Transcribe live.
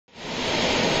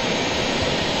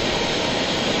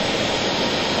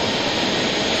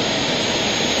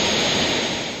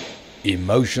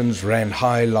Emotions ran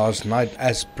high last night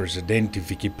as President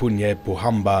Hifikepunye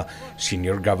Pohamba,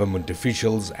 senior government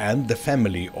officials and the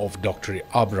family of Dr.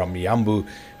 Iyambo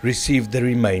received the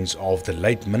remains of the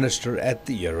late minister at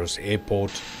the Eros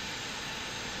airport.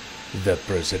 The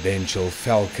presidential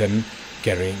falcon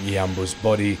carrying Iyambo's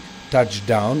body touched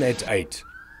down at 8.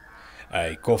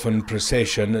 A coffin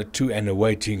procession to and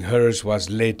awaiting hers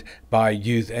was led by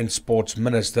Youth and Sports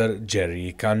Minister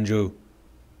Jerry Kanju.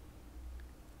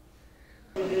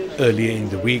 Earlier in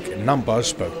the week, Nampa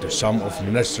spoke to some of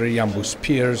Minister Iyambo's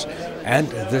peers, and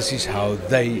this is how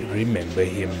they remember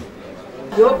him.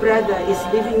 Your brother is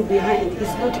leaving behind.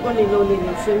 He's not only known in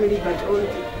your family,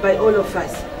 but by all of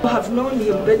us. You have known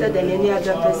him better than any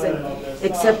other person,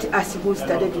 except us who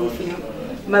started with him.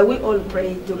 May we all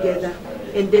pray together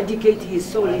and dedicate his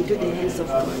soul into the hands of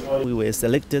God. We were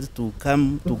selected to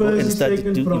come to go and study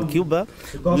in Cuba.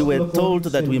 We were told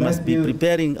that we must be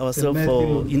preparing ourselves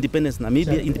for independent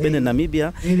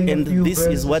Namibia, and this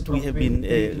is what we have been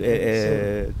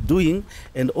doing.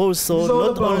 And also,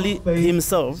 not only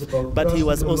himself, but he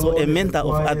was also a mentor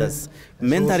of others,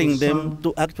 mentoring them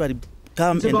to actually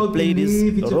come and play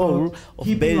this role of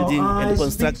building and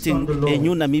constructing a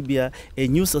new Namibia, a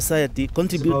new society,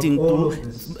 contributing to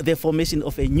the formation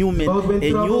of a new man,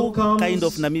 a new kind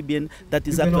of Namibian that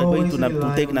is actually going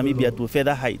to take Namibia to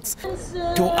further heights.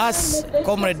 To us,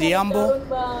 Comrade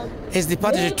Iyambo has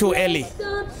departed too early.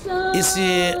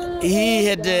 He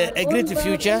had a great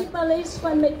future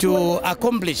to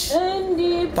accomplish,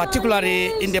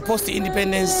 particularly in the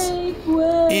post-independence.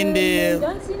 In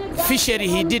the fishery,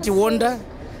 he did wonder.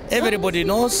 Everybody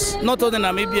knows, not only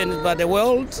Namibians, but the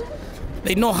world.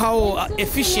 They know how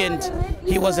efficient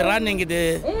he was running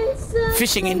the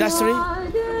fishing industry.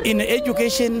 In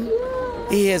education,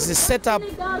 he has set up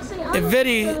a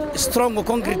very strong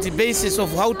concrete basis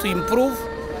of how to improve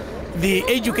the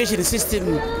education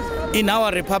system in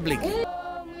our republic.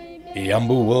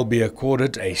 Iyambo will be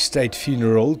accorded a state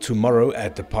funeral tomorrow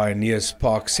at the Pioneers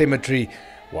Park Cemetery,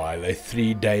 while a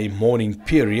 3-day mourning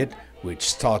period, which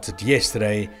started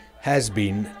yesterday, has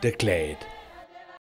been declared.